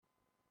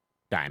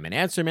Diamond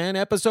Answer Man,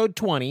 episode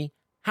 20,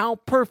 How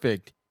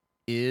Perfect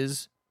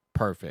is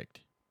Perfect.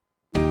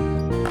 Well,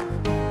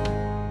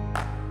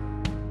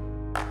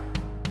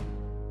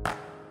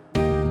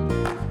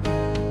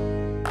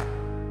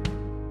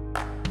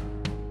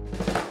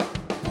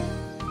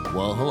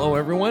 hello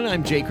everyone,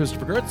 I'm Jay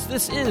Christopher Gertz.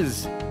 This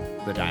is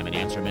the Diamond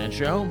Answer Man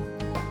Show,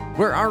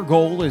 where our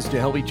goal is to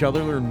help each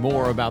other learn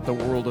more about the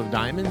world of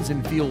diamonds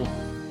and feel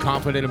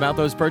confident about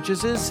those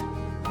purchases.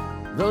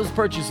 Those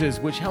purchases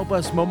which help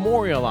us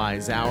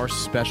memorialize our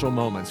special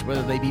moments,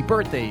 whether they be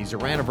birthdays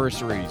or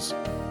anniversaries,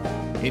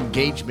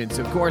 engagements.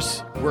 Of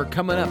course, we're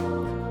coming up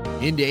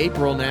into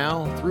April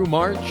now through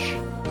March,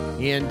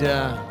 and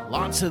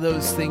lots of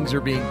those things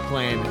are being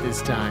planned at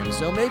this time.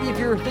 So maybe if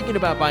you're thinking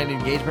about buying an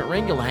engagement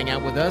ring, you'll hang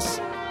out with us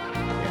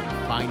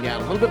and find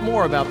out a little bit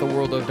more about the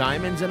world of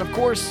diamonds. And of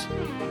course,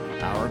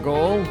 our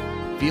goal,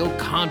 feel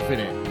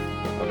confident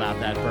about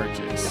that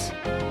purchase.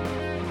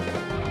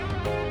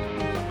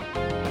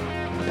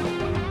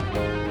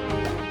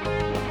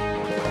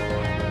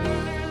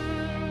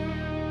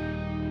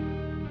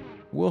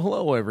 Well,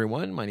 hello,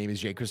 everyone. My name is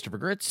Jay Christopher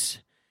Gertz,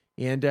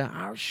 and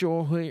our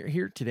show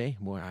here today,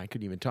 boy, I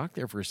couldn't even talk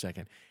there for a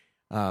second.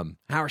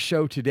 Our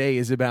show today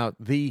is about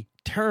the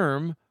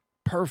term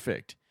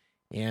perfect.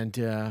 And,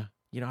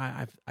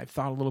 I've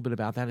thought a little bit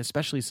about that,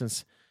 especially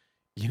since,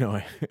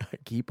 I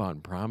keep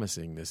on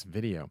promising this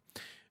video.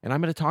 And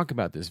I'm going to talk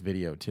about this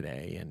video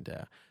today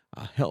and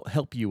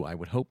help you, I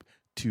would hope,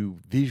 to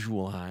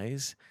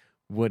visualize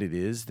what it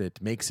is that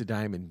makes a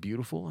diamond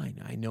beautiful.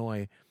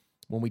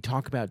 When we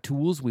talk about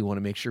tools, we want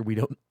to make sure we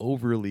don't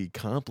overly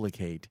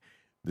complicate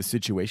the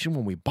situation.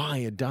 When we buy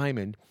a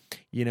diamond,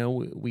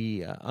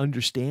 we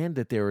understand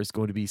that there is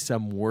going to be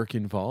some work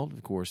involved,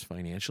 of course,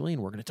 financially,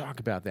 and we're going to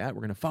talk about that.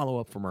 We're going to follow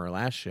up from our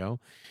last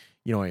show.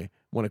 I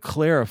want to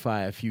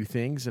clarify a few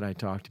things that I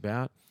talked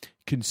about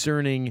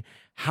concerning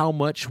how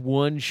much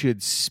one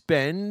should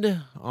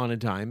spend on a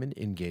diamond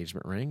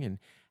engagement ring and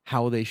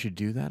how they should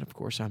do that. Of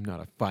course, I'm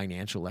not a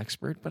financial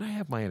expert, but I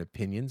have my own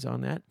opinions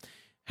on that.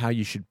 How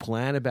you should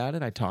plan about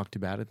it. I talked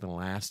about it in the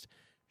last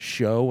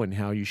show and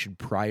how you should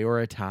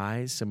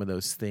prioritize some of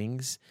those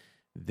things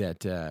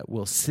that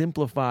will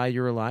simplify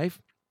your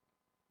life.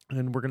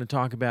 And we're going to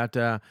talk about,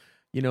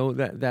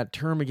 that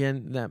term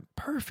again, that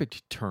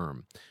perfect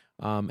term,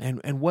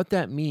 and what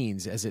that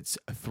means as it's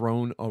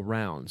thrown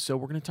around. So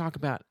we're going to talk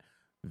about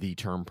the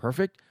term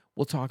perfect.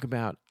 We'll talk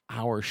about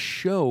our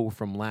show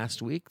from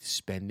last week,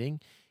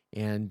 spending,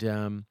 and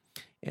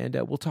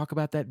we'll talk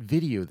about that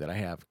video that I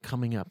have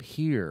coming up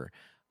here.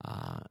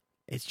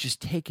 It's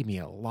just taken me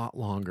a lot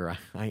longer.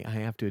 I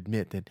have to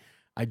admit that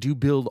I do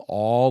build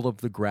all of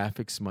the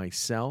graphics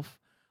myself,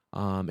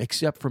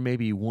 except for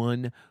maybe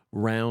one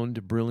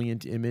round,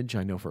 brilliant image.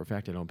 I know for a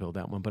fact I don't build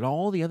that one, but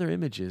all the other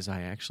images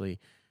I actually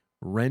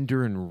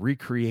render and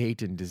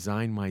recreate and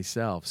design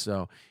myself.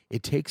 So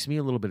it takes me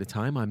a little bit of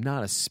time. I'm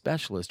not a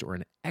specialist or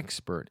an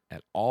expert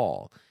at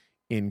all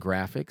in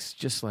graphics,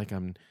 just like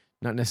I'm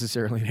not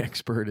necessarily an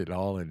expert at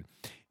all in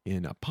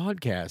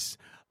podcasts.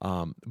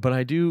 But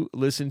I do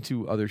listen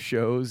to other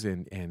shows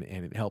and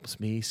it helps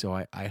me. So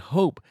I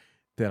hope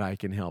that I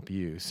can help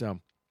you. So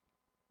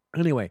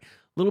anyway, a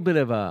little bit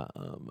of a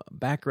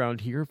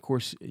background here. Of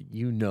course,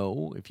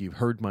 if you've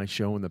heard my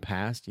show in the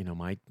past,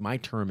 my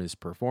term is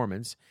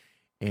performance.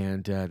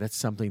 And that's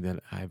something that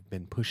I've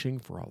been pushing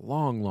for a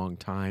long, long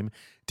time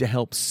to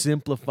help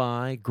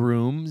simplify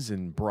grooms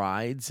and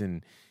brides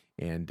and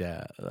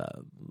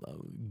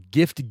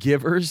gift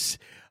givers,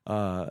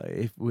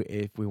 if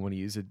we want to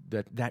use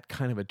that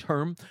kind of a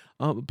term,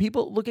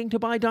 people looking to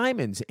buy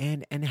diamonds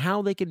and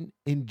how they can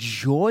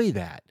enjoy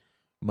that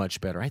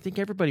much better. I think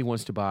everybody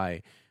wants to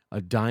buy a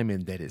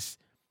diamond that is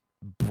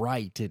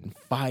bright and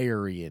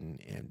fiery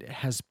and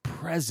has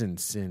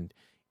presence and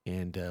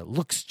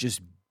looks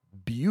just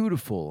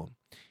beautiful.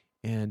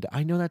 And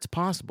I know that's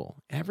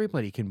possible.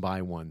 Everybody can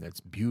buy one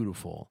that's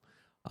beautiful.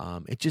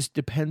 It just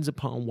depends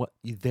upon what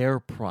their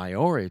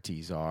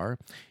priorities are.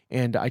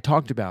 And I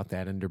talked about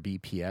that under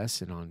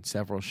BPS and on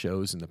several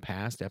shows in the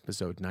past,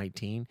 episode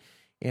 19.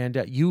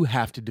 And you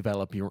have to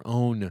develop your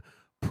own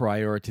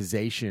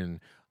prioritization,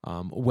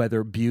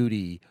 whether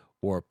beauty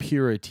or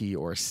purity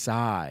or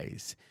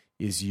size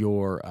is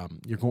you're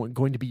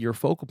going to be your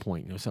focal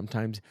point.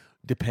 Sometimes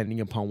depending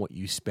upon what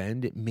you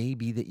spend, it may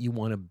be that you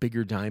want a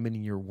bigger diamond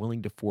and you're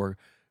willing to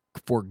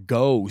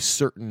forego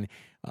certain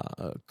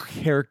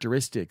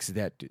characteristics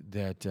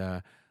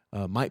that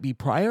might be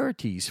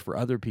priorities for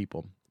other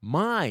people.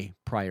 My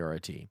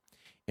priority,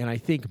 and I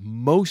think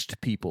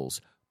most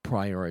people's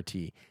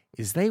priority,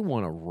 is they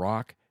want a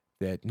rock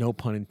that, no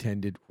pun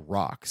intended,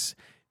 rocks,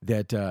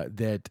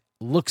 that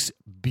looks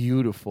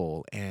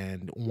beautiful,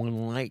 and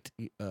when light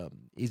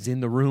is in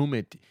the room,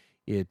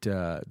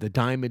 the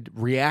diamond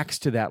reacts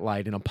to that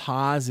light in a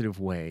positive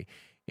way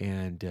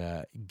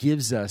and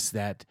gives us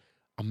that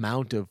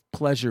amount of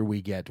pleasure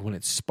we get when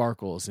it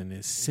sparkles and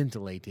is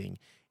scintillating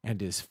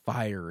and is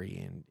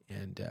fiery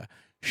and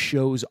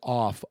shows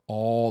off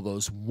all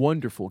those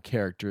wonderful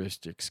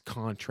characteristics,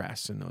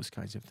 contrasts, and those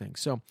kinds of things.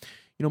 So,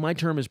 my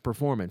term is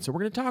performance. So we're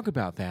going to talk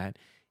about that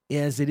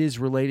as it is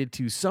related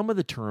to some of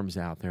the terms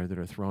out there that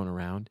are thrown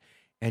around.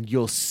 And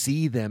you'll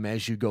see them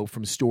as you go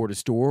from store to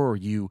store, or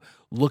you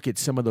look at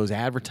some of those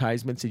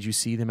advertisements as you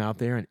see them out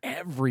there, and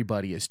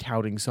everybody is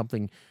touting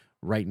something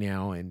right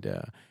now.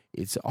 And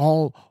it's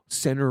all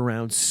centered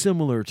around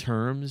similar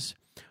terms,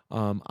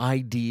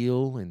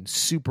 ideal and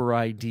super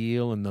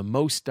ideal and the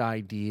most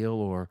ideal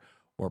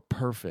or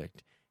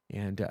perfect,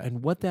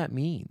 and what that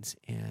means.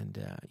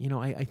 And,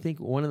 I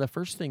think one of the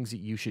first things that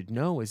you should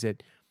know is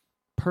that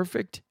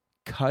perfect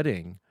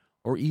cutting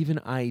or even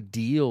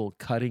ideal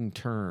cutting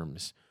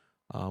terms,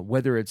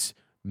 whether it's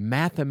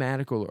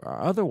mathematical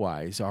or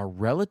otherwise, are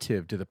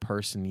relative to the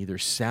person either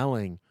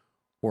selling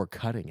or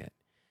cutting it.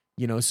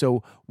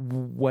 So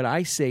what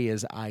I say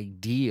is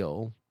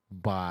ideal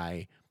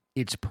by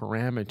its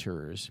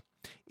parameters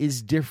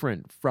is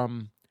different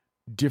from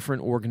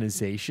different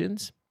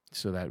organizations.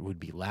 So that would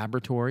be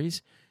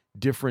laboratories,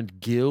 different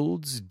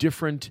guilds,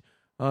 different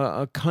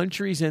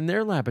countries and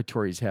their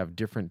laboratories have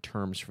different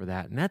terms for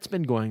that. And that's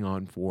been going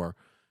on for,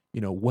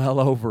 well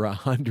over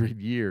 100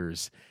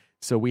 years.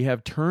 So we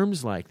have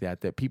terms like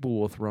that people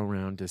will throw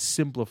around to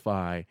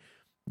simplify,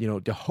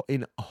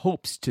 in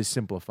hopes to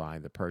simplify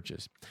the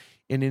purchase.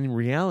 And in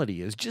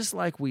reality is just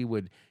like we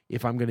would,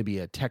 if I'm going to be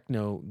a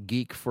techno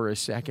geek for a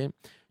second,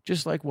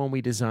 just like when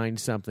we design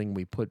something,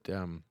 we put,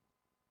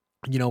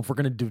 if we're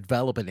going to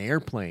develop an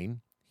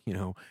airplane,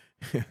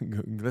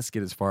 let's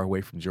get as far away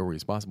from jewelry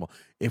as possible.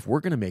 If we're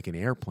going to make an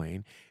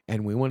airplane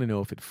and we want to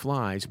know if it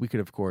flies, we could,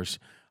 of course,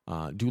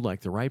 do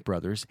like the Wright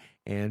brothers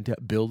and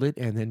build it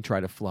and then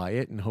try to fly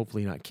it and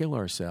hopefully not kill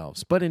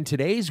ourselves. But in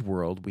today's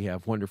world, we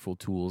have wonderful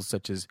tools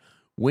such as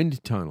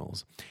wind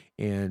tunnels,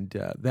 and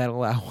that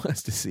allow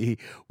us to see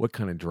what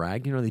kind of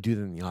drag. They do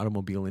that in the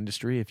automobile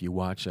industry. If you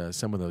watch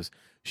some of those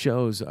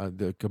shows,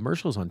 the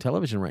commercials on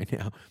television right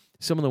now,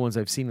 some of the ones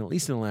I've seen, at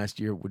least in the last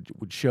year,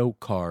 would show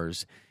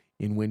cars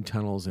in wind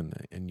tunnels,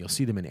 and you'll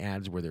see them in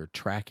ads where they're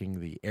tracking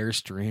the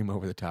airstream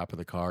over the top of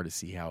the car to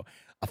see how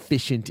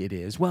efficient it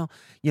is. Well,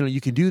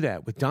 you can do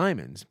that with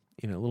diamonds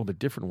in a little bit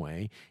different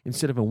way.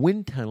 Instead of a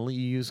wind tunnel,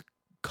 you use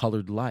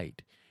colored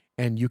light,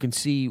 and you can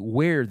see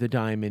where the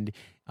diamond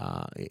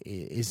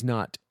is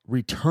not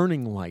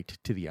returning light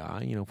to the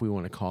eye. If we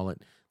want to call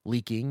it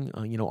leaking,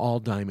 all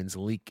diamonds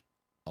leak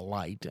a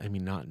light. I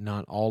mean,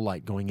 not all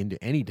light going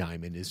into any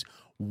diamond is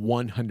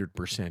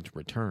 100%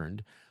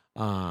 returned.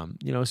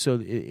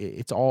 So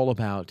it's all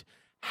about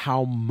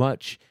how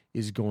much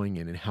is going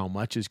in and how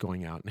much is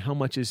going out and how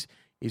much is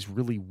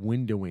really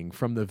windowing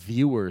from the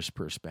viewer's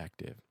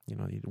perspective.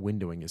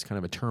 Windowing is kind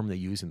of a term they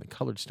use in the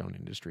colored stone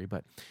industry,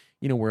 but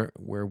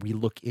where we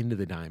look into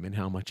the diamond,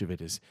 how much of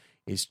it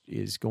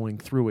is going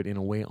through it in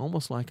a way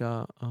almost like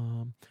a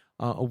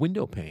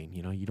window pane.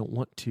 You don't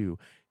want to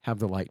have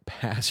the light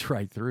pass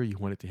right through. You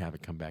want it to have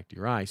it come back to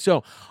your eye.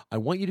 So I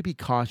want you to be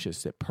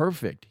cautious that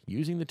perfect,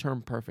 using the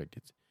term perfect,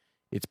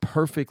 it's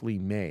perfectly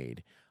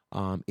made,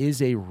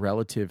 is a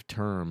relative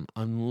term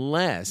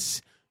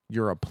unless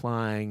you're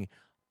applying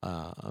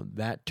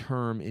that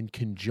term in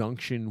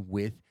conjunction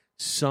with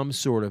some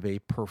sort of a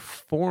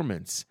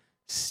performance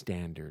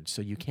standard.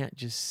 So you can't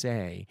just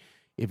say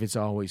if it's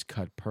always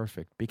cut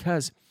perfect,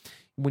 because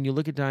when you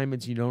look at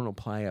diamonds, you don't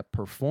apply a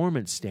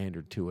performance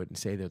standard to it and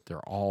say that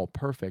they're all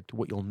perfect.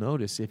 What you'll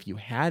notice, if you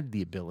had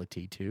the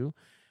ability to,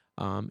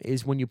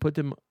 is when you put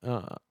them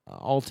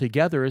all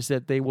together, is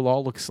that they will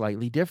all look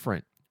slightly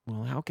different.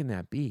 Well, how can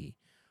that be?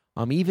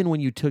 Even when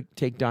you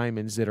take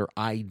diamonds that are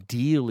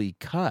ideally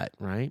cut,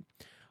 right,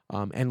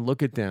 and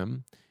look at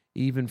them,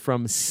 even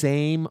from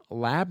same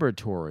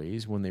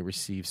laboratories when they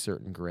receive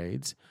certain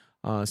grades,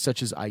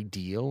 such as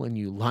ideal, and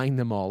you line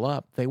them all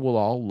up, they will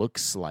all look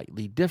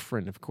slightly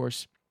different. Of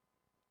course,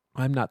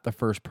 I'm not the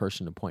first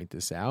person to point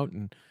this out,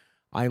 and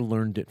I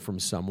learned it from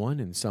someone,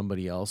 and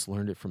somebody else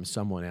learned it from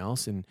someone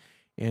else, and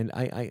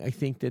I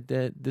think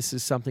that this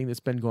is something that's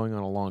been going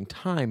on a long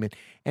time,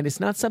 and it's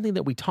not something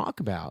that we talk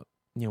about,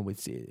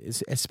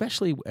 it's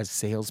especially as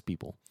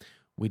salespeople.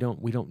 We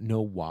don't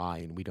know why,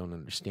 and we don't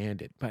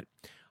understand it. But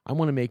I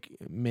want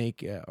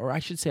to or I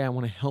should say, I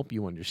want to help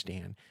you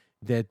understand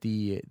that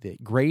the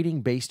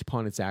grading based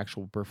upon its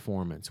actual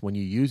performance, when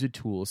you use a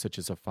tool such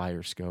as a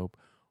fire scope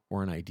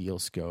or an ideal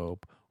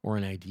scope or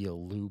an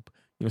ideal loop,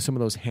 some of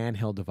those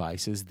handheld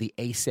devices, the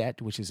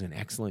ASET, which is an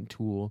excellent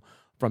tool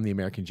from the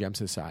American Gem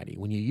Society.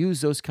 When you use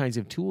those kinds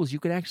of tools, you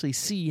can actually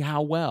see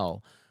how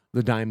well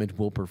the diamond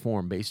will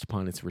perform based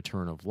upon its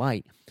return of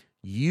light,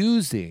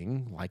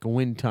 using, like a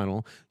wind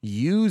tunnel,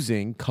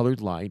 using colored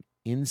light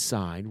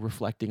inside,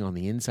 reflecting on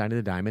the inside of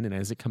the diamond, and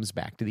as it comes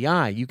back to the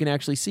eye, you can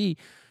actually see,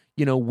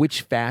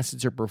 which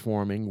facets are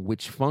performing,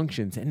 which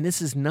functions. And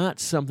this is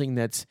not something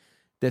that's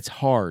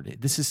hard.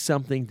 This is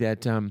something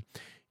that,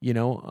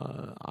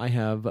 I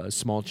have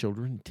small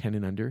children, 10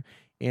 and under,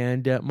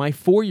 and my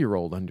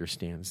 4-year-old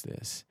understands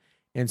this.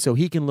 And so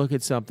he can look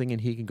at something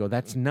and he can go,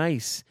 that's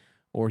nice.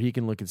 Or he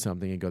can look at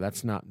something and go,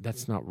 that's not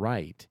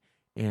right.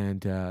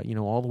 and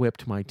all the way up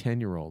to my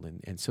 10-year-old,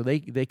 and so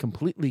they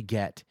completely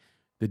get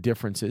the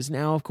differences.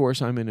 Now, of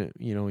course, I'm in a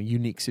a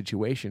unique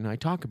situation. I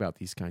talk about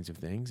these kinds of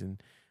things,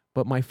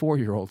 but my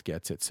 4-year-old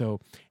gets it. So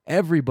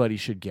everybody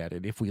should get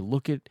it. If we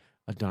look at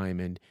a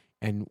diamond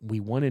and we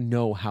want to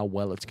know how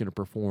well it's going to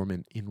perform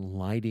in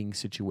lighting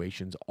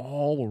situations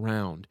all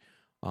around,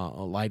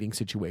 lighting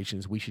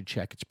situations, we should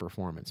check its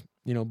performance.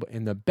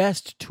 And the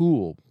best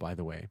tool, by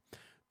the way,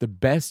 the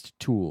best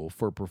tool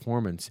for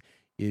performance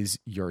is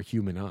your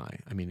human eye.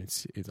 I mean,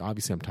 it's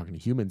obviously I'm talking to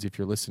humans. If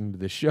you're listening to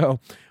this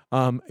show,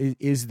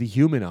 is the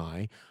human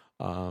eye.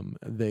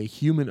 The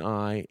human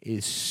eye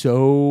is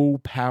so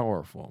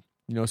powerful.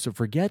 So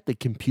forget the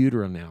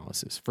computer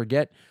analysis.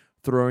 Forget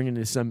throwing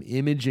into some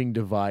imaging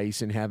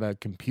device and have a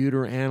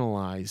computer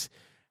analyze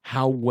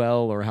how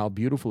well or how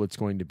beautiful it's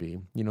going to be.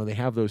 They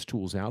have those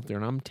tools out there,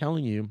 and I'm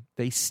telling you,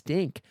 they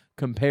stink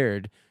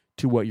compared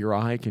to what your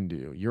eye can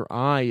do. Your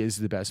eye is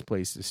the best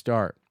place to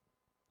start.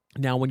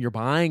 Now, when you're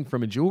buying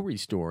from a jewelry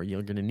store,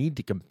 you're going to need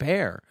to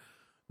compare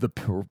the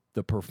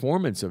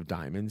performance of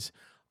diamonds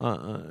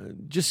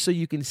just so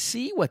you can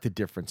see what the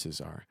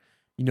differences are.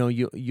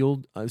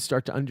 You'll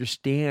start to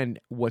understand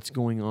what's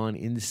going on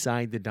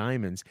inside the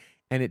diamonds,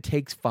 and it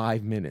takes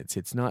 5 minutes.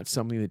 It's not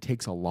something that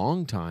takes a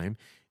long time.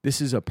 This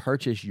is a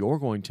purchase you're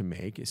going to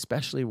make,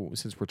 especially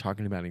since we're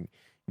talking about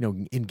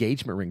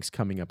engagement rings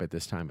coming up at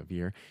this time of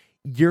year.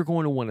 You're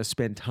going to want to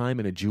spend time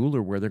in a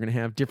jeweler where they're going to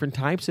have different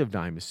types of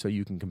diamonds so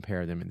you can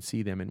compare them and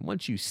see them. And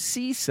once you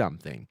see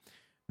something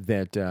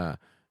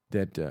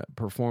that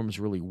performs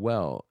really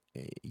well,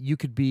 you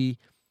could be,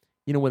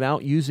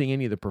 without using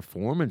any of the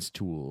performance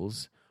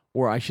tools,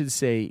 or I should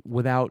say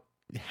without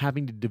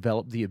having to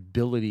develop the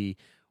ability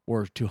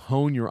or to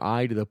hone your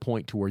eye to the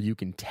point to where you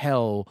can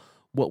tell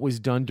what was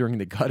done during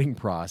the cutting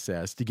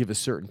process to give a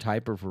certain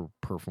type of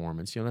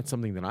performance. That's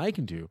something that I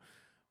can do.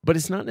 But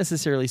it's not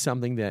necessarily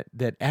something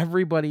that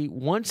everybody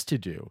wants to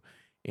do.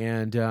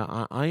 And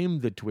I am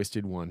the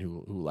twisted one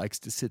who likes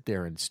to sit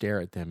there and stare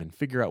at them and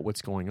figure out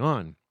what's going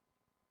on.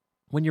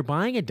 When you're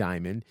buying a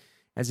diamond,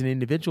 as an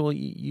individual,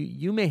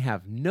 you may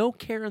have no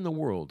care in the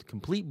world,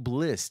 complete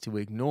bliss to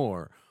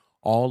ignore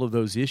all of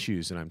those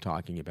issues that I'm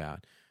talking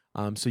about.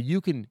 So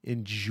you can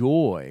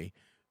enjoy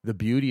the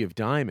beauty of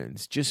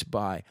diamonds just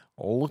by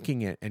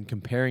looking at and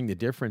comparing the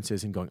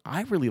differences and going,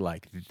 I really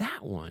like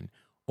that one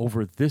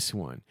over this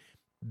one.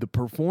 The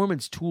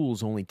performance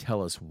tools only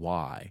tell us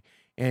why.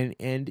 And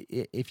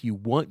if you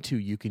want to,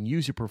 you can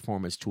use a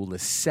performance tool to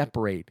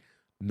separate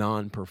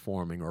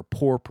non-performing or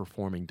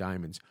poor-performing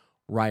diamonds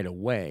right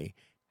away.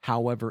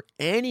 However,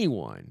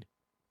 anyone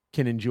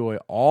can enjoy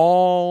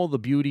all the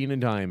beauty in a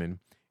diamond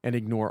and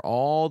ignore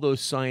all those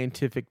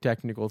scientific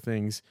technical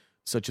things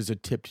such as a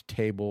tipped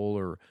table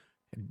or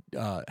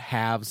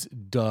halves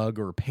dug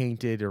or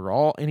painted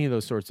or any of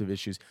those sorts of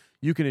issues.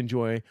 You can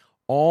enjoy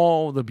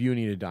all the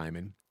beauty in a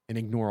diamond and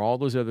ignore all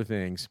those other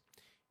things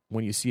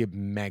when you see a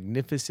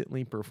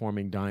magnificently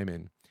performing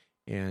diamond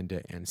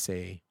and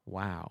say,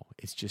 wow,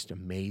 it's just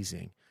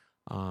amazing.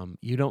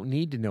 You don't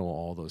need to know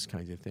all those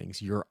kinds of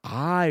things. Your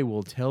eye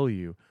will tell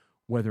you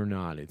whether or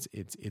not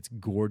it's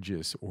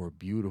gorgeous or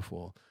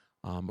beautiful,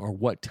 or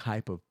what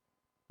type of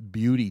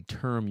beauty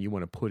term you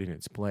want to put in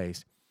its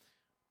place.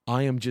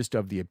 I am just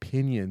of the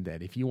opinion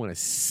that if you want to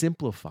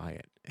simplify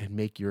it and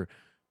make your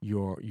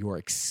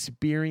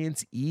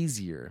experience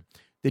easier,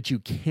 that you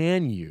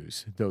can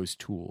use those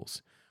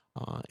tools.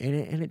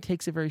 And it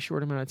takes a very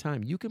short amount of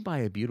time. You can buy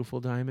a beautiful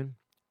diamond,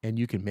 and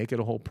you can make it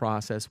a whole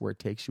process where it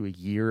takes you a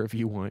year if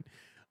you want.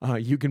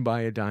 You can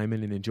buy a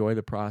diamond and enjoy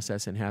the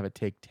process and have it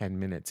take 10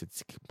 minutes.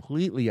 It's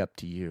completely up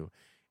to you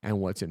and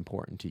what's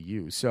important to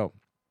you. So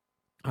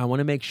I want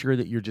to make sure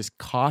that you're just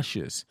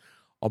cautious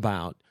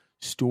about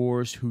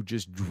stores who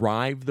just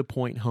drive the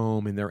point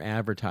home in their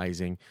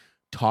advertising,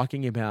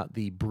 talking about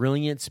the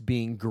brilliance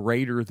being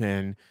greater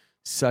than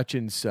such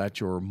and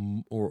such, or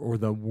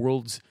the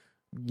world's,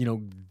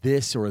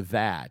 this or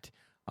that,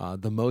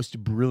 the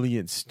most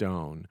brilliant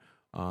stone,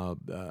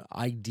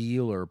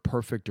 ideal or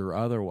perfect or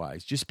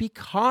otherwise. Just be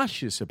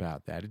cautious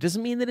about that. It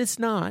doesn't mean that it's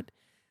not.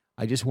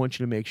 I just want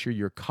you to make sure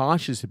you're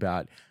cautious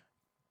about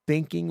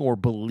thinking or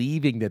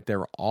believing that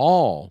they're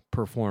all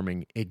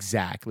performing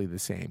exactly the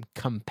same.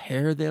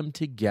 Compare them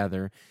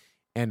together.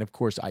 And of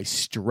course, I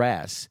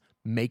stress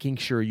making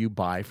sure you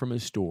buy from a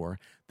store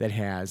that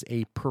has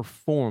a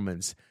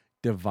performance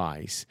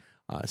device,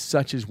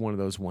 such as one of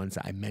those ones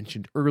I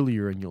mentioned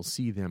earlier, and you'll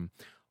see them,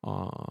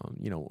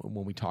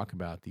 when we talk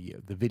about the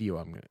video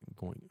I'm going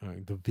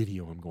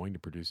to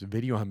produce, the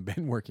video I've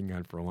been working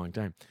on for a long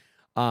time.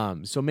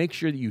 So make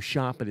sure that you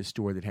shop at a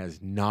store that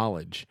has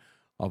knowledge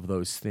of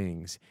those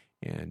things,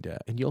 and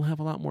you'll have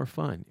a lot more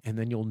fun. And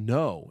then you'll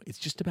know. It's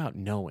just about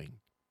knowing.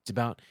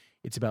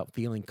 It's about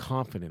feeling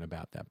confident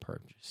about that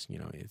purchase.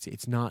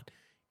 It's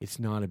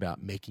not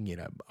about making it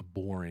a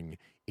boring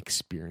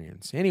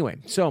experience. Anyway,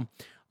 so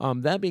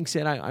that being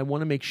said, I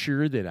want to make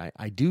sure that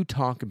I do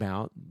talk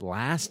about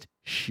last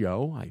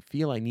show. I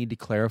feel I need to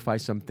clarify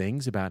some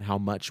things about how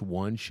much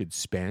one should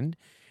spend.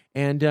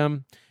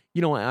 And,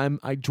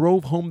 I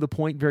drove home the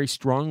point very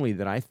strongly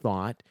that I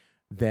thought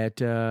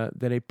that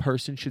a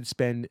person should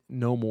spend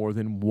no more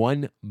than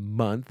 1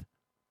 month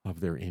of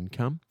their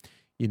income,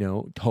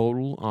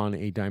 total on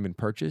a diamond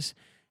purchase.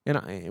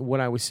 And what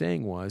I was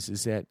saying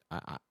is that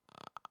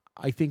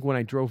I think when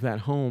I drove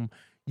that home,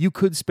 you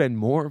could spend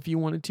more if you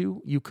wanted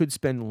to. You could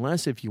spend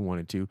less if you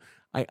wanted to.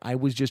 I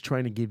was just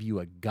trying to give you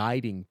a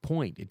guiding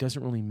point. It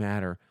doesn't really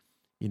matter,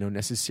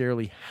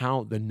 necessarily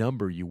how the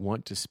number you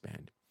want to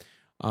spend.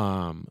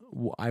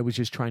 I was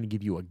just trying to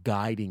give you a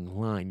guiding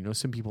line.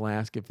 Some people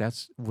ask if that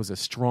was a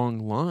strong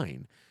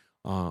line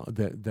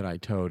that I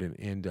towed,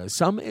 and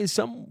some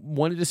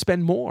wanted to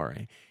spend more.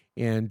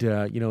 And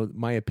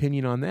my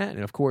opinion on that.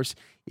 And of course,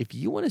 if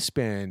you want to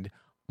spend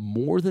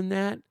more than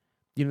that,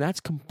 that's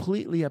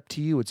completely up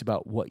to you. It's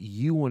about what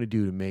you want to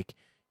do to make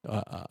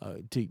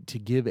to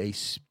give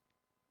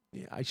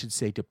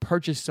to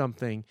purchase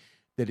something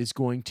that is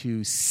going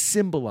to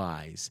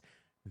symbolize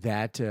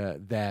that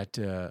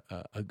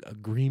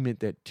agreement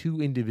that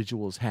two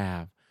individuals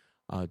have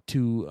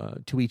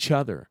to each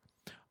other,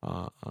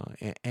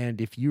 and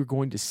if you're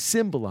going to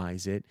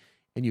symbolize it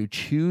and you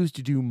choose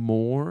to do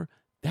more,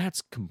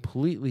 that's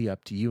completely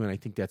up to you, and I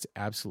think that's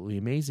absolutely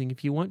amazing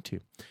if you want to.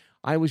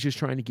 I was just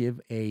trying to give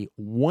a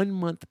 1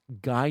 month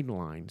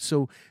guideline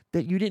so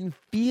that you didn't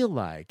feel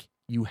like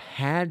you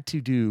had to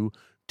do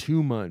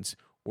 2 months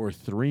or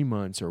 3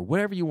 months or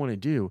whatever you want to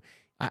do.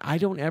 I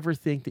don't ever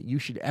think that you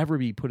should ever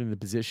be put in a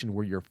position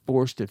where you're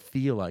forced to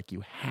feel like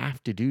you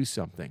have to do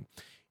something.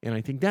 And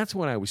I think that's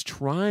what I was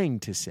trying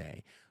to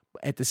say,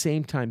 at the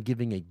same time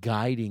giving a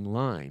guiding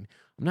line.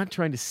 I'm not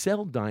trying to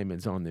sell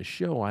diamonds on this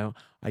show.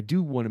 I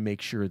do want to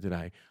make sure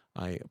that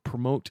I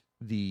promote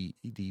the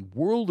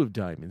world of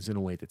diamonds in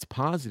a way that's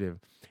positive,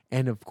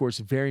 and of course,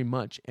 very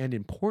much and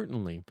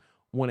importantly,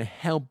 want to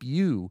help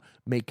you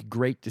make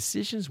great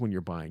decisions when you're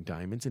buying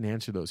diamonds and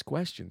answer those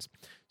questions.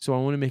 So I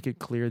want to make it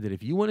clear that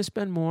if you want to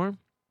spend more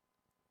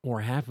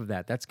or half of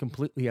that, that's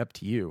completely up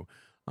to you.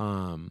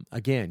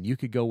 Again, you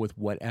could go with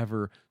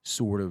whatever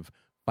sort of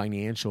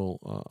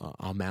financial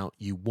amount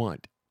you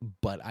want,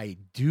 but I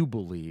do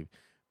believe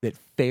that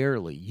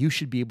fairly, you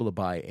should be able to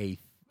buy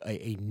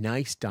a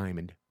nice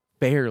diamond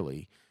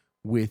fairly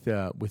with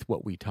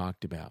what we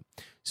talked about.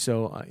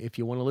 So if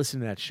you want to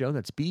listen to that show,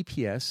 that's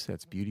BPS,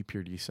 that's Beauty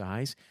Purity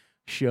Size,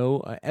 show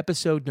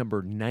episode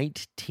number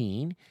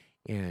 19,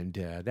 and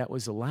that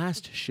was the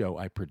last show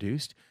I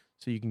produced.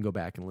 So you can go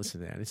back and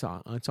listen to that. It's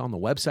on the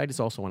website. It's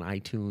also on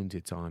iTunes.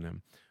 It's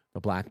on the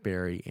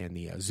BlackBerry and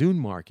the Zune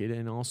Market,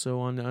 and also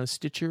on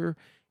Stitcher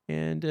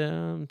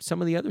and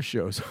some of the other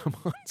shows. I'm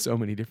on so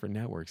many different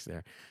networks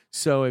there.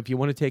 So if you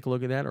want to take a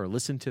look at that or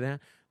listen to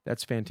that,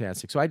 that's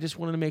fantastic. So I just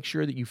wanted to make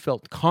sure that you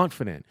felt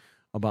confident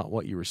about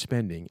what you were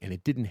spending, and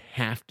it didn't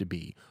have to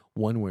be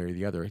one way or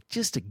the other. It's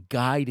just a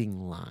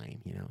guiding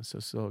line,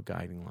 so a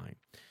guiding line.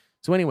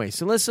 So anyway,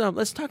 so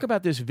let's talk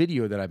about this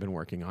video that I've been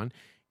working on.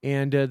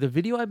 And the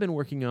video I've been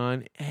working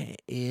on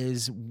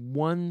is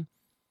one,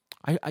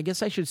 I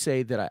guess I should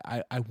say that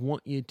I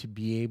want you to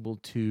be able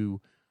to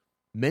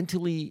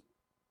mentally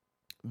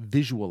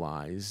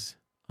visualize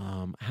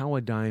how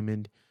a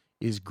diamond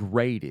is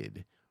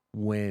graded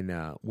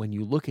when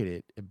you look at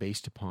it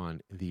based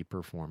upon the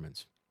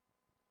performance.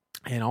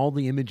 And all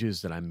the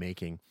images that I'm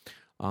making,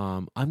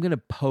 I'm going to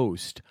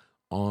post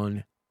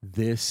on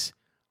this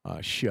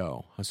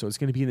show. So it's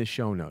going to be in the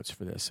show notes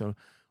for this. So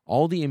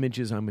all the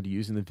images I'm going to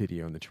use in the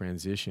video and the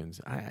transitions,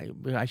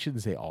 I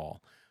shouldn't say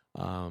all.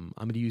 I'm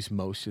going to use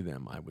most of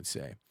them, I would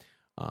say,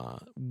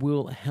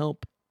 will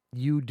help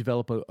you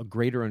develop a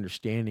greater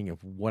understanding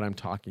of what I'm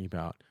talking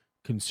about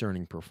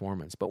concerning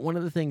performance. But one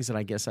of the things that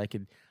I guess I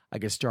could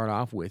start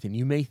off with, and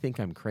you may think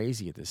I'm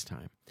crazy at this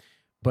time,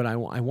 but I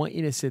want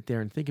you to sit there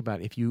and think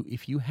about if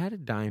you had a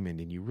diamond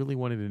and you really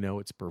wanted to know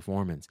its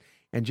performance,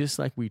 and just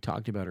like we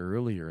talked about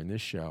earlier in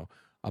this show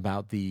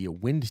about the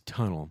wind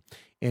tunnel,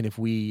 and if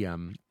we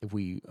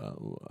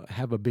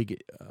have a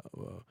big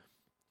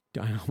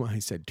I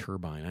said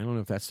turbine. I don't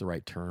know if that's the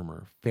right term,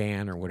 or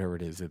fan, or whatever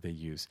it is that they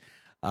use,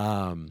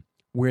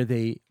 where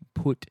they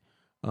put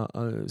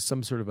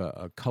some sort of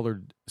a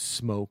colored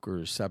smoke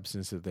or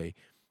substance that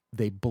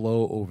they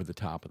blow over the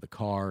top of the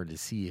car to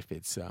see if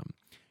it's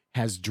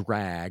has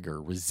drag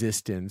or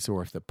resistance,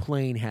 or if the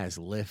plane has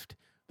lift,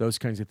 those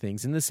kinds of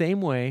things. In the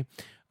same way,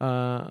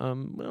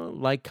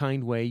 like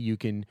Kindway,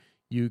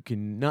 you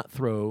can not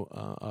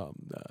throw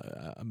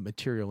a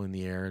material in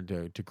the air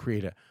to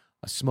create a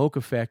smoke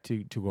effect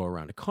to go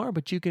around a car,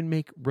 but you can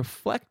make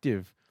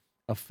reflective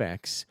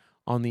effects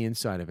on the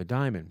inside of a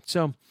diamond.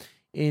 So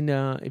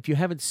if you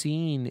haven't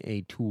seen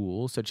a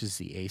tool such as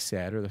the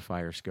ASAT or the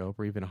Firescope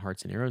or even a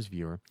Hearts and Arrows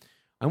viewer,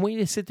 I want you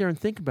to sit there and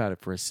think about it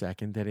for a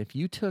second, that if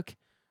you took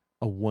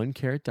a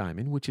 1-carat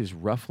diamond, which is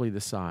roughly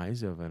the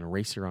size of an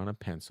eraser on a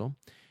pencil,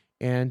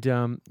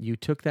 and you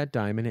took that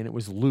diamond and it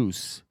was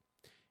loose,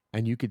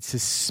 and you could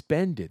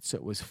suspend it so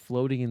it was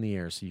floating in the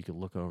air, so you could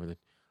look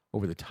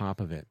over the top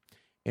of it,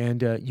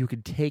 and you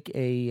could take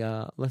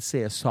let's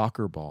say a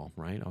soccer ball,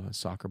 right, a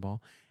soccer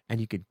ball,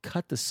 and you could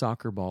cut the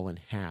soccer ball in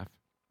half,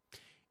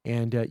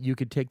 And you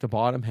could take the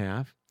bottom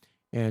half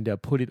and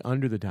put it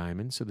under the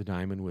diamond, so the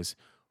diamond was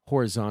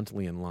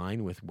horizontally in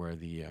line with where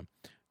the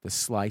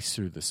slice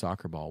through the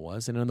soccer ball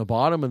was. And on the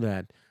bottom of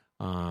that,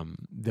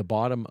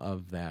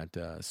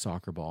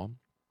 soccer ball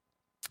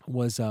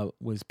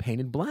was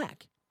painted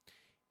black.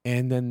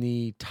 And then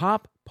the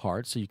top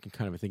part, so you can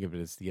kind of think of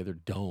it as the other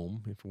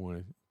dome, if you want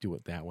to do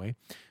it that way.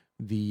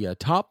 The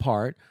top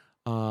part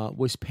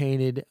was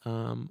painted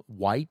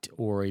white,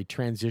 or a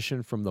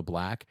transition from the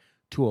black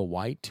to a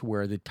white,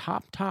 where the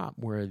top,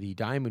 where the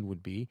diamond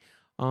would be,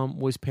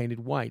 was painted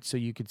white. So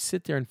you could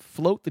sit there and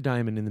float the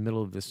diamond in the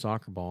middle of the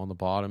soccer ball, and the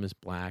bottom is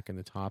black, and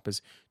the top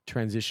is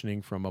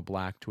transitioning from a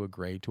black to a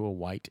gray to a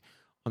white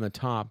on the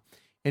top.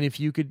 And if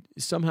you could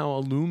somehow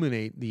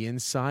illuminate the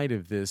inside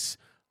of this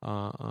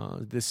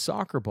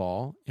soccer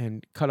ball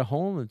and cut a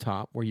hole in the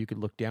top where you could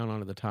look down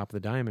onto the top of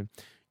the diamond,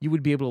 you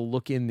would be able to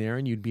look in there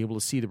and you'd be able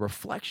to see the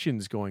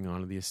reflections going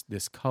on of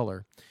this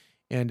color.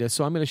 And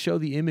so I'm going to show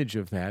the image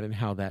of that and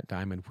how that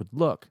diamond would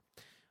look.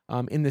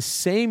 In the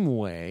same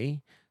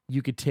way,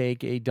 you could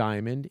take a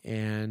diamond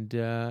and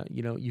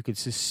you could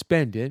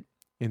suspend it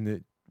in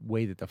the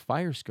way that the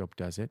Firescope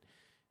does it.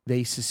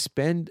 They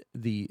suspend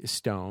the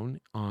stone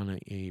on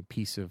a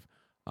piece of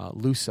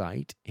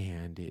lucite,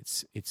 and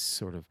it's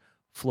sort of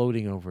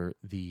floating over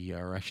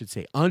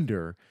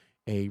under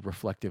a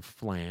reflective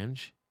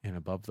flange, and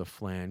above the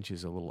flange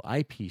is a little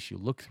eyepiece you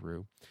look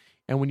through.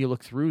 And when you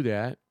look through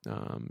that,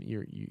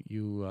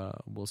 you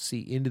will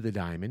see into the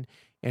diamond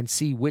and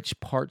see which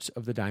parts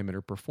of the diamond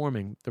are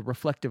performing. The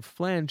reflective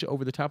flange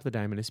over the top of the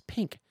diamond is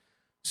pink.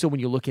 So when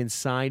you look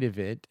inside of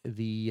it,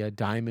 the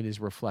diamond is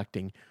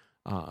reflecting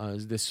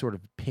this sort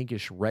of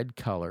pinkish red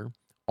color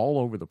all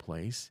over the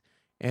place.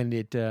 And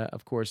it,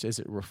 of course, as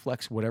it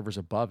reflects whatever's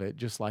above it,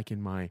 just like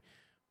in my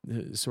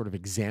sort of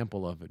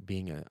example of it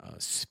being a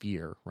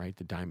sphere, right?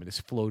 The diamond is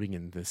floating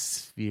in this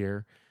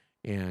sphere,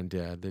 and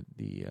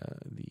the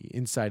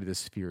inside of the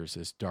sphere is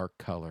this dark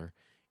color,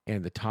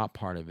 and the top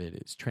part of it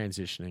is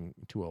transitioning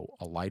to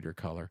a lighter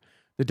color.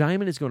 The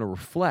diamond is going to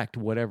reflect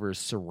whatever is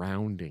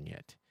surrounding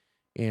it.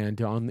 And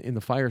in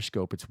the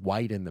Firescope, it's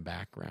white in the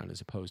background as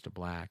opposed to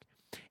black.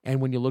 And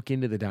when you look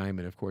into the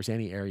diamond, of course,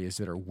 any areas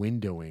that are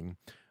windowing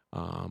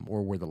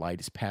or where the light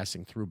is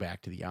passing through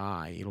back to the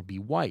eye, it'll be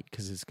white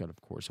because it's got,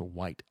 of course, a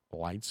white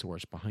light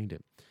source behind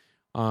it.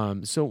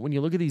 So when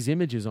you look at these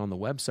images on the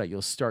website,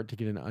 you'll start to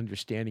get an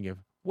understanding of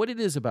what it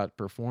is about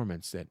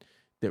performance that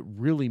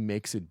really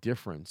makes a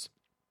difference,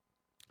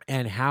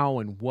 and how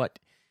and what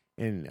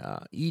in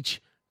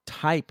each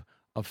type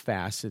of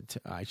facet,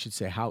 I should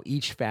say, how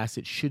each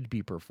facet should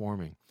be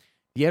performing.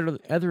 The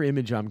other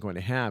image I'm going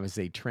to have is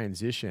a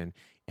transition,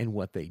 and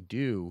what they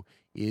do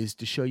is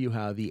to show you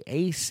how the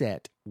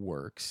A-set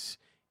works.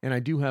 And I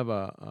do have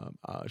a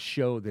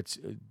show that's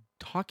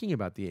talking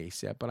about the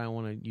A-set, but I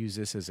want to use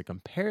this as a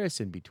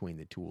comparison between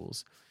the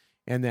tools,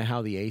 and then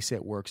how the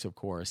A-set works, of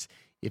course,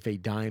 if a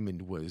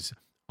diamond was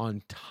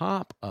on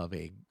top of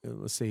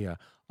let's say a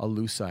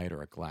lucite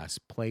or a glass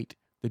plate.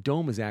 The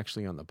dome is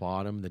actually on the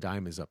bottom, the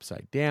diamond is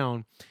upside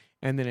down,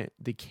 and then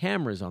the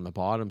camera is on the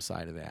bottom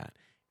side of that.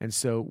 And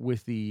so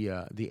with the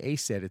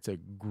A-set, it's a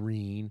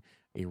green,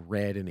 a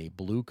red, and a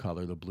blue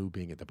color, the blue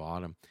being at the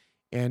bottom.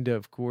 And,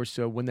 of course,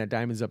 so when that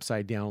diamond's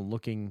upside down,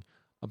 looking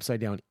upside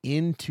down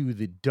into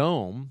the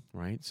dome,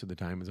 right? So the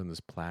diamond's on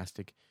this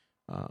plastic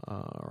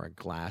or a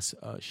glass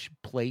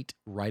plate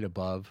right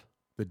above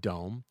the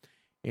dome.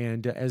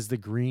 And as the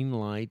green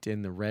light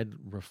and the red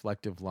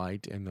reflective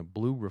light and the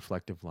blue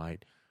reflective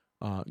light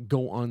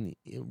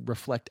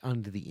reflect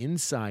onto the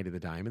inside of the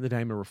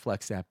diamond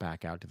reflects that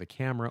back out to the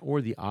camera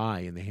or the eye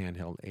in the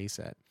handheld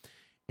A-set.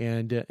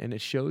 And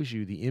it shows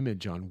you the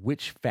image on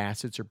which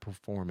facets are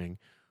performing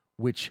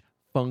which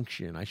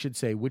function. I should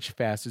say which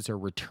facets are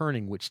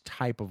returning which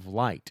type of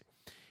light.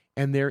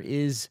 And there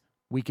is,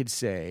 we could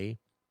say,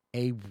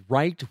 a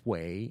right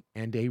way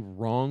and a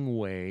wrong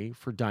way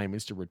for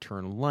diamonds to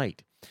return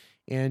light.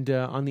 And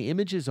on the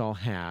images I'll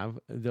have,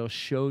 they'll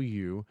show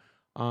you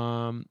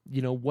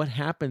what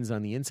happens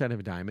on the inside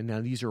of a diamond.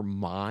 Now, these are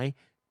my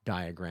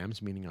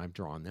diagrams, meaning I've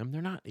drawn them.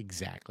 They're not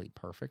exactly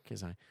perfect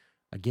because I'm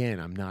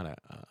not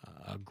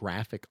a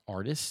graphic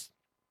artist,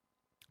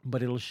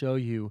 but it'll show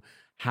you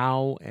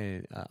how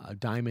a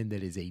diamond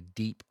that is a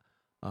deep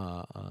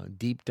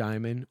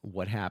diamond,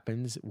 what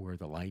happens where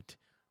the light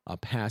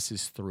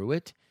passes through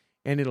it.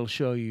 And it'll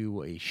show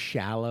you a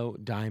shallow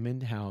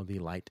diamond, how the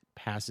light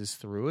passes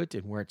through it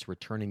and where it's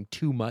returning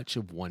too much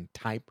of one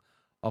type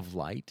of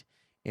light,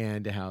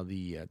 and how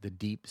the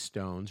deep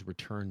stones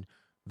return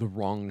the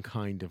wrong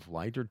kind of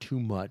light or too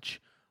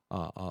much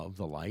of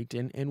the light.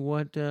 And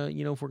what,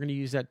 if we're going to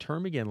use that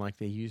term again like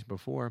they used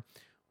before,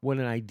 what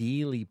an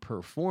ideally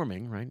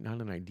performing, right, not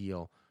an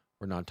ideal,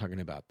 we're not talking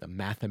about the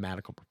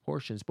mathematical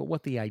proportions, but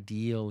what the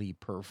ideally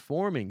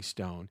performing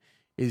stone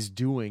is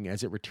doing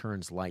as it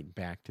returns light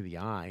back to the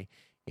eye.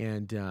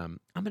 And I'm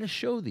going to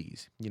show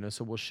these,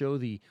 so we'll show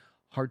the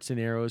Hearts and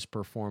Arrows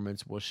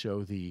performance. We'll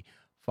show the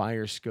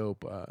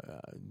Firescope.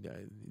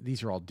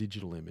 These are all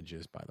digital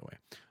images, by the way.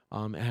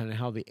 and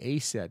how the A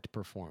set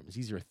performs.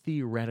 These are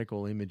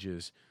theoretical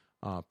images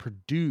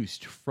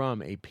produced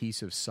from a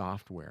piece of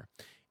software.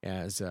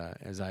 As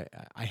I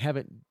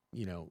haven't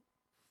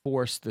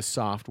forced the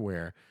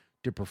software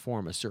to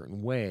perform a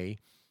certain way.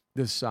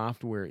 The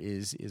software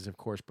is of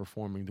course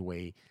performing the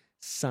way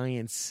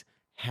science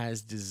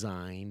has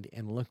designed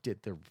and looked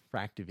at the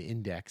refractive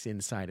index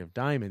inside of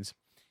diamonds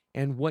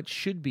and what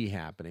should be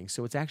happening.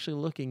 So it's actually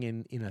looking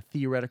in a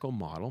theoretical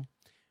model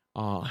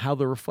how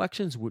the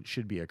reflections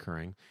should be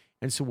occurring.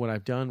 And so what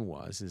I've done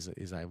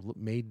is I've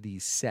made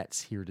these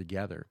sets here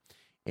together,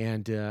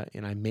 and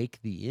I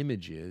make the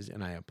images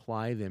and I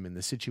apply them in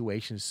the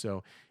situations.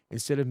 So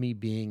instead of me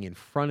being in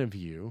front of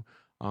you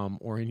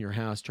or in your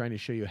house trying to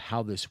show you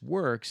how this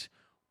works,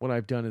 what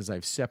I've done is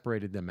I've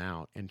separated them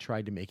out and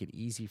tried to make it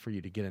easy for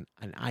you to get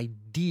an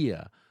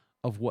idea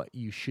of what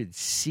you should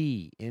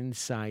see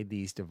inside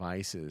these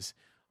devices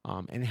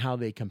and how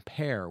they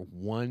compare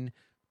one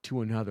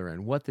to another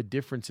and what the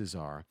differences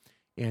are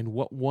and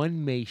what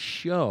one may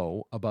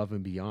show above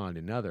and beyond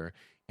another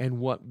and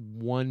what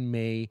one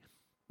may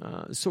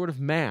sort of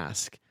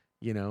mask,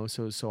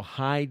 so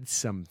hide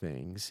some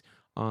things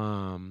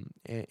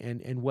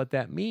and what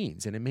that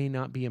means. And it may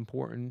not be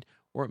important,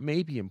 or it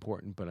may be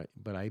important,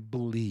 but I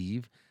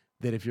believe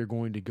that if you're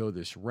going to go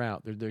this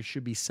route, there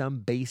should be some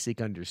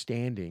basic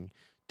understanding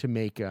to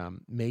make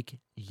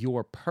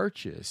your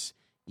purchase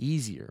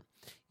easier.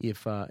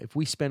 If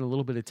we spend a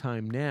little bit of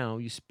time now,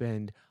 you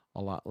spend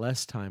a lot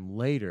less time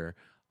later.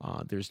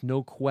 There's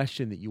no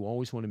question that you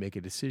always want to make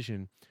a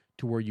decision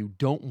to where you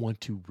don't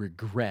want to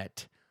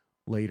regret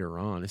later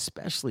on,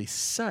 especially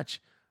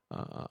such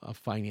a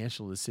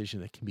financial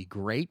decision that can be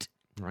great,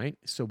 right?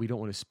 So we don't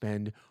want to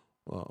spend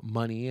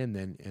money and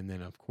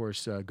then of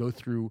course go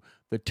through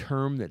the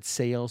term that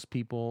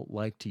salespeople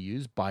like to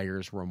use,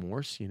 buyer's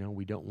remorse.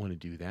 We don't want to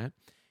do that.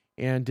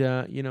 And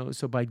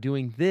so by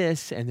doing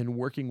this and then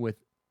working with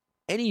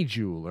any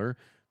jeweler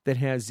that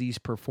has these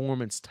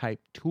performance type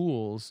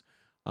tools,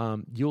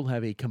 you'll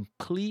have a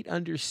complete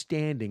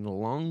understanding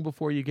long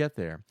before you get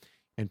there,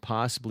 and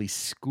possibly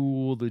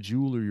school the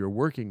jeweler you're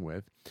working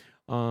with.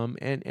 And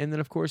then,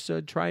 of course,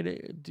 do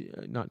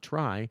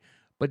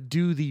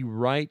the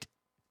right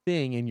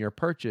thing in your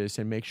purchase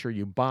and make sure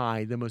you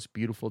buy the most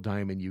beautiful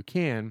diamond you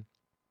can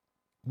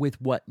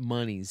with what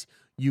monies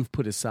you've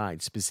put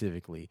aside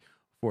specifically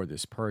for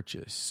this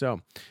purchase. So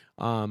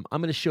I'm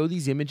going to show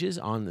these images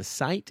on the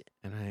site,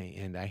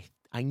 and I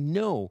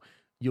know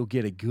you'll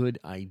get a good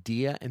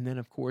idea. And then,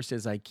 of course,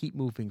 as I keep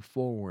moving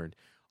forward,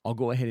 I'll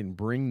go ahead and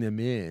bring them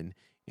in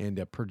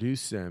and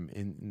produce them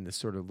in the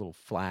sort of little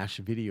flash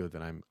video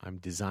that I'm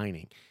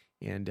designing,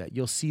 and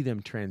you'll see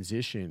them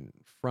transition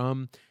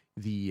from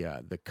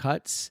the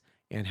cuts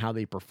and how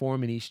they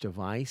perform in each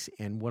device.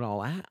 And what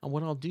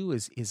I'll do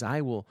is I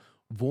will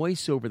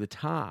voice over the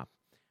top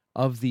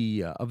of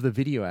the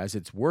video as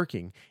it's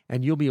working,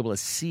 and you'll be able to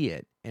see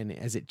it. And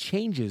as it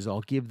changes,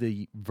 I'll give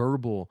the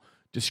verbal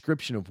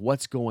description of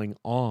what's going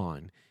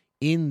on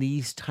in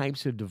these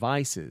types of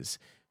devices,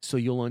 so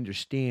you'll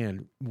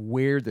understand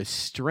where the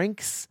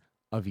strengths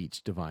of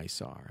each device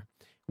are,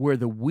 where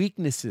the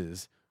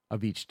weaknesses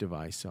of each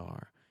device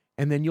are.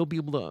 And then you'll be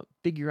able to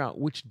figure out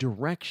which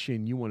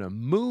direction you want to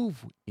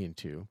move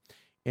into.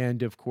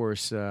 And of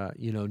course,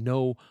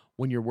 know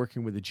when you're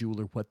working with a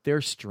jeweler what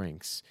their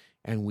strengths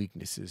and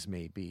weaknesses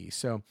may be.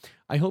 So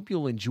I hope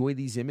you'll enjoy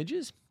these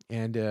images.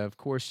 And of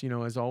course,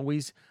 as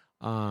always,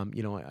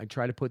 I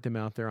try to put them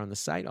out there on the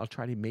site. I'll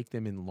try to make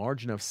them in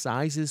large enough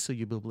sizes so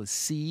you'll be able to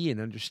see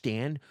and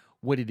understand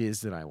what it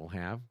is that I will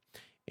have.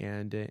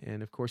 And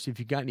of course, if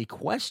you've got any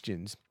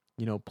questions,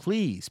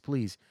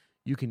 please,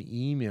 you can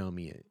email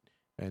me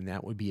and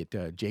that would be at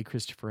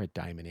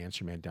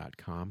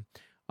jchristopher@diamondanswerman.com.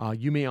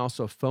 You may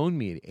also phone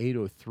me at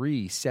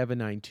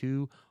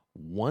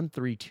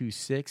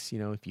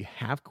 803-792-1326. If you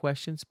have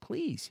questions,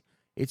 please,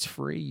 it's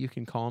free. You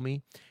can call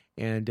me,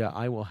 and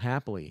I will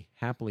happily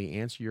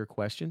answer your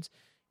questions.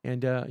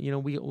 And,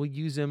 we'll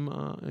use them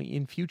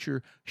in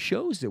future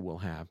shows that we'll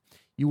have.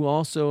 You will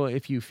also,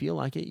 if you feel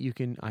like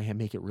it, I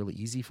make it really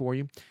easy for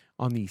you.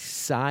 On the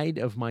side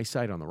of my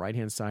site, on the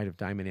right-hand side of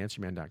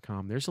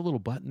diamondanswerman.com, there's a little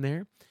button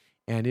there,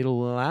 and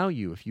it'll allow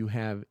you, if you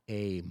have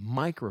a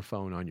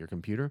microphone on your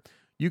computer,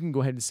 you can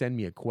go ahead and send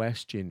me a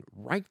question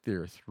right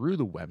there through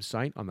the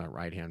website on that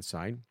right-hand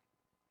side,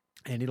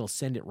 and it'll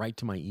send it right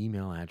to my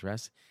email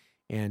address,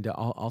 and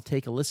I'll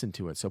take a listen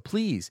to it. So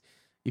please,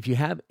 if you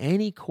have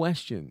any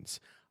questions,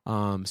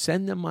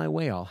 send them my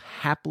way. I'll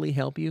happily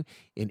help you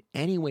in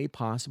any way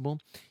possible.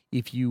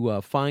 If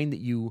you find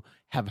that you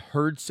have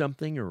heard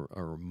something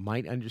or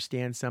might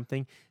understand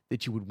something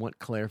that you would want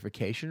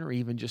clarification or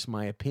even just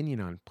my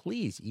opinion on,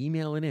 please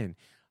email it in.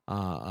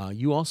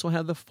 You also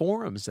have the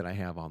forums that I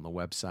have on the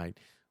website,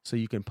 so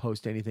you can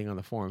post anything on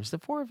the forums. The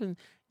forum,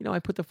 I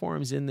put the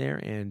forums in there,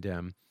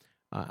 and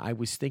I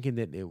was thinking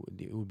that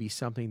it would be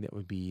something that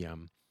would be,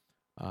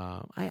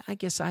 I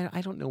guess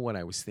I don't know what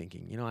I was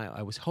thinking.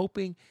 I was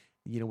hoping,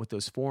 with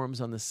those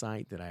forums on the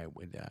site, that I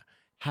would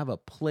have a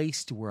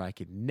place to where I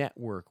could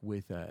network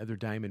with other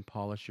diamond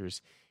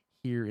polishers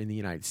here in the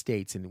United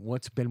States. And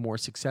what's been more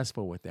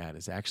successful with that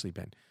has actually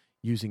been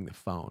using the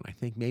phone. I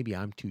think maybe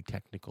I'm too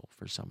technical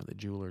for some of the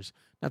jewelers,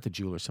 not the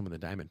jewelers, some of the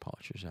diamond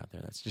polishers out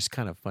there. That's just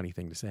kind of a funny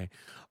thing to say.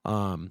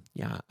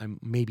 Yeah, I'm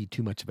maybe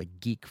too much of a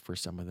geek for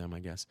some of them, I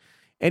guess.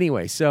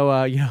 Anyway,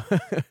 so,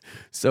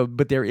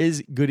 but there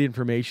is good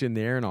information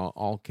there, and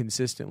I'll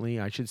consistently,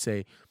 I should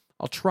say,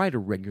 I'll try to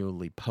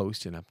regularly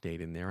post an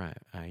update in there.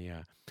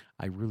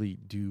 I really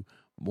do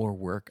more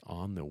work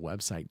on the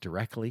website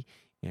directly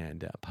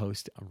and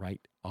post right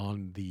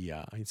on the,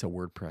 it's a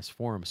WordPress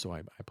forum, so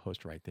I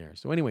post right there.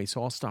 So anyway,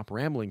 so I'll stop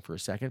rambling for a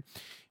second.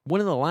 One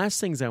of the last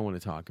things I want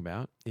to talk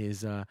about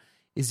is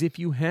if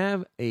you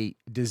have a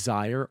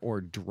desire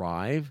or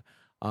drive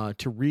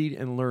to read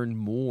and learn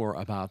more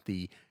about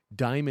the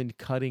diamond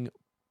cutting,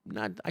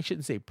 I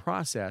shouldn't say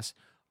process,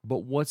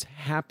 but what's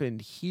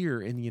happened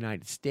here in the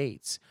United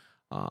States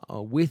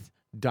with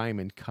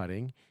diamond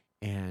cutting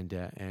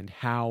and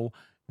how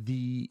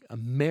the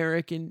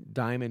American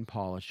diamond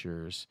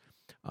polishers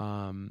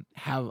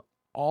have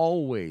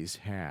always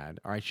had,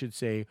 or I should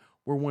say,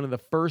 we're one of the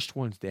first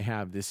ones to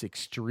have this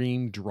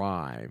extreme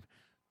drive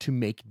to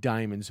make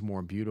diamonds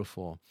more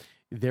beautiful.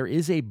 There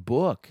is a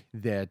book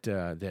that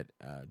a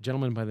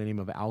gentleman by the name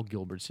of Al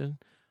Gilbertson,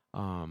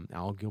 a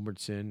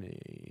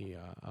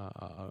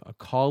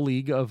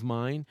colleague of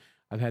mine.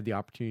 I've had the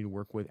opportunity to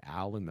work with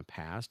Al in the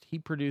past. He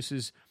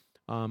produces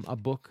a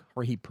book,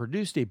 or he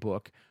produced a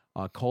book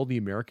called The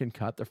American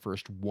Cut, The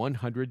First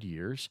 100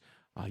 Years.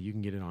 You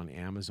can get it on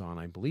Amazon,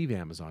 I believe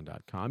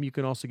Amazon.com. You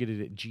can also get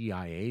it at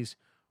GIA's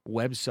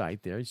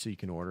website there, so you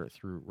can order it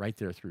right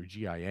there through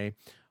GIA.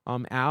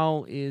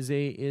 Al he's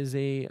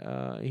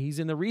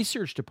in the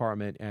research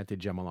department at the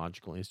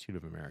Gemological Institute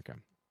of America.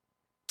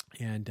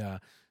 And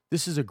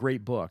this is a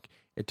great book.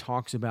 It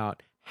talks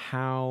about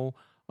how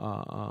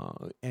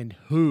and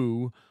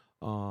who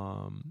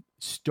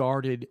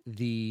started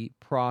the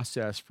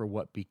process for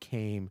what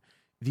became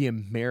the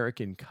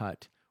American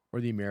cut or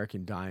the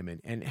American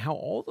diamond, and how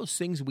all those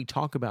things we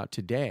talk about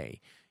today,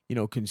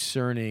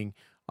 concerning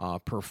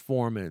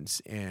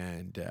performance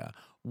and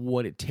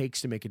what it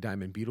takes to make a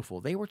diamond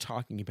beautiful, they were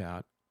talking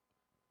about,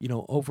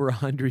 over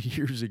 100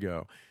 years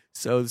ago.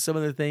 So some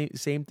of the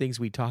same things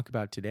we talk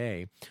about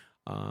today,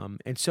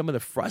 and some of the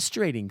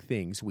frustrating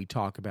things we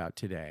talk about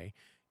today,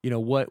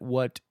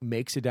 what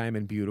makes a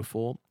diamond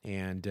beautiful,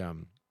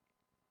 and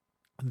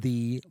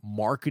the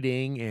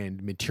marketing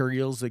and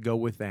materials that go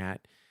with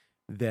that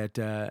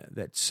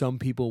some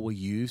people will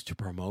use to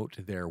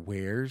promote their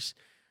wares.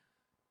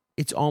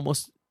 It's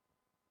almost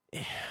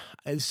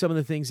some of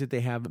the things that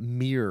they have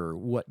mirror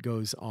what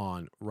goes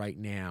on right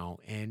now,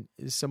 and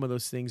some of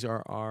those things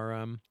are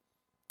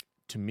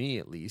to me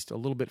at least, a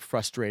little bit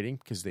frustrating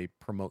because they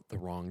promote the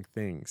wrong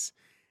things.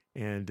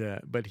 And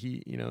but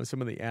he,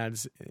 some of the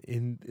ads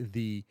in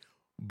the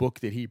book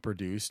that he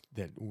produced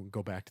that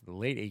go back to the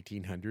late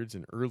 1800s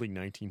and early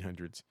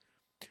 1900s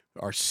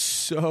are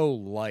so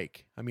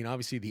like. I mean,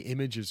 obviously the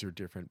images are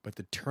different, but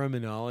the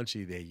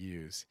terminology they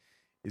use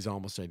is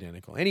almost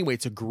identical. Anyway,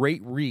 it's a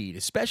great read,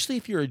 especially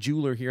if you're a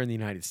jeweler here in the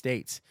United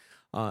States,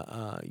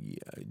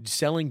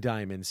 selling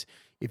diamonds.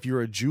 If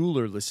you're a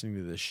jeweler listening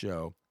to this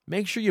show,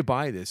 make sure you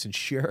buy this and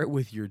share it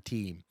with your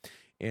team.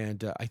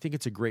 And I think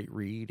it's a great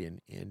read. And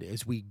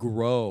as we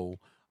grow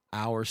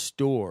our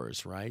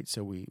stores, right?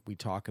 So we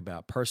talk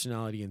about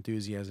personality,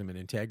 enthusiasm, and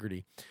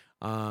integrity.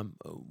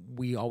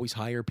 We always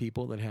hire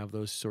people that have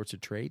those sorts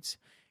of traits,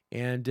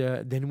 and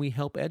then we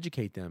help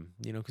educate them.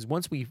 Because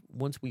once we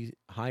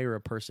hire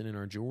a person in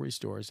our jewelry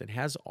stores that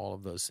has all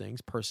of those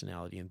things,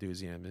 personality,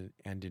 enthusiasm,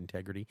 and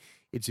integrity,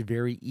 it's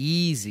very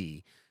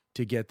easy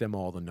to get them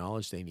all the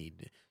knowledge they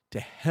need to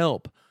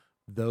help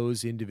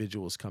those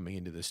individuals coming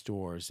into the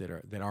stores that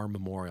are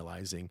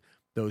memorializing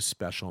those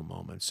special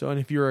moments. So, and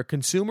if you're a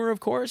consumer, of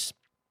course,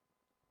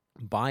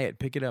 buy it,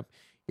 pick it up.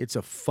 It's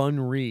a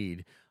fun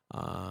read.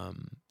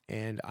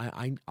 And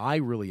I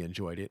really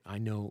enjoyed it. I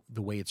know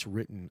the way it's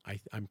written,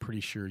 I'm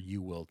pretty sure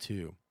you will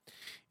too.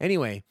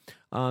 Anyway,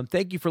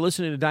 thank you for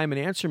listening to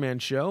Diamond Answer Man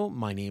Show.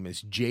 My name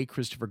is J.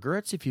 Christopher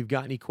Gertz. If you've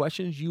got any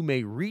questions, you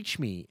may reach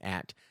me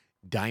at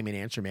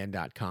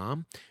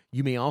diamondanswerman.com.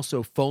 You may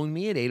also phone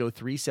me at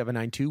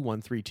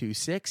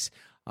 803-792-1326.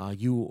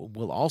 You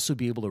will also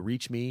be able to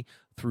reach me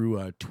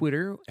through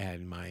Twitter,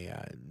 and my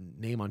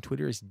name on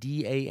Twitter is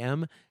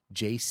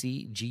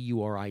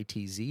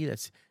DAMJCGURITZ.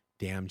 That's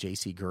Damn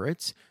JC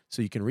Gertz.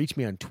 So you can reach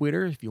me on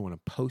Twitter if you want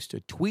to post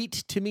a tweet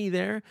to me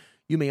there.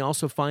 You may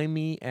also find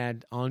me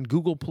on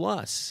Google+.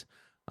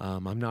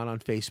 I'm not on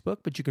Facebook,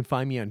 but you can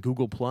find me on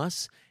Google+,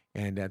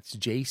 and that's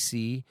J.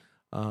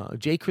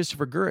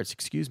 Christopher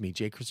Gertz,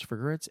 J. Christopher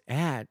Gertz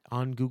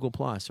on Google+,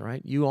 all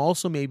right? You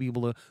also may be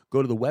able to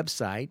go to the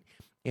website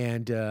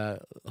and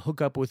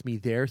hook up with me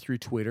there through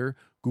Twitter,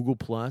 Google+,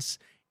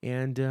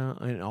 and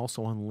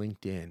also on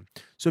LinkedIn.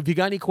 So if you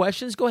got any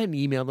questions, go ahead and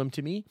email them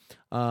to me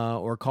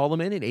or call them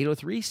in at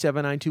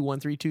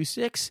 803-792-1326.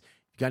 If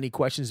you got any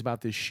questions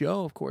about this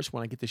show, of course,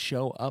 when I get the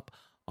show up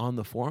on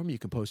the forum, you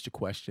can post a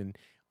question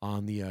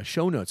on the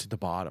show notes at the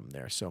bottom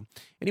there. So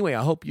anyway,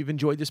 I hope you've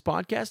enjoyed this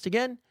podcast.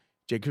 Again,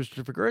 J.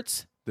 Christopher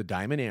Gritz, the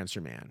Diamond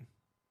Answer Man.